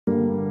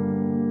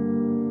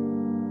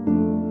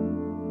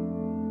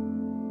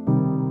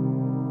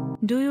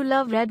Do you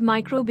love red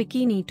micro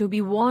bikini to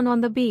be worn on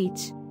the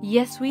beach?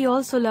 Yes, we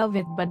also love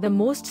it, but the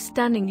most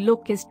stunning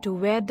look is to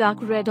wear dark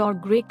red or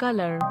grey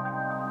color,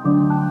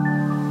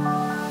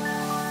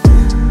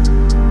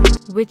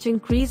 which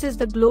increases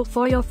the glow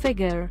for your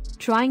figure.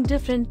 Trying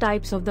different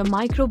types of the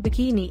micro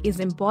bikini is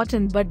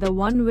important, but the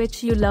one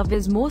which you love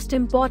is most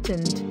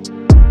important.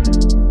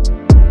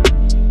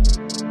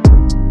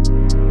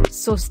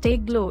 So stay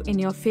glow in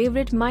your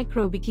favorite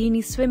micro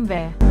bikini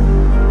swimwear.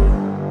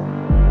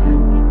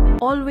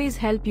 Always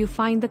help you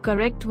find the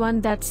correct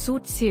one that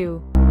suits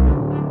you.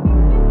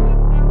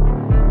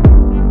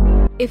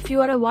 If you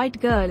are a white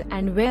girl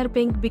and wear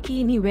pink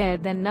bikini wear,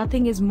 then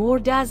nothing is more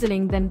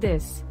dazzling than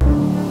this.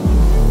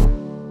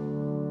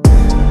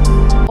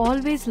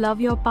 Always love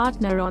your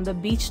partner on the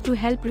beach to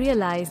help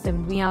realize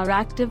them we are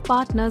active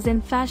partners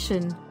in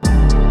fashion.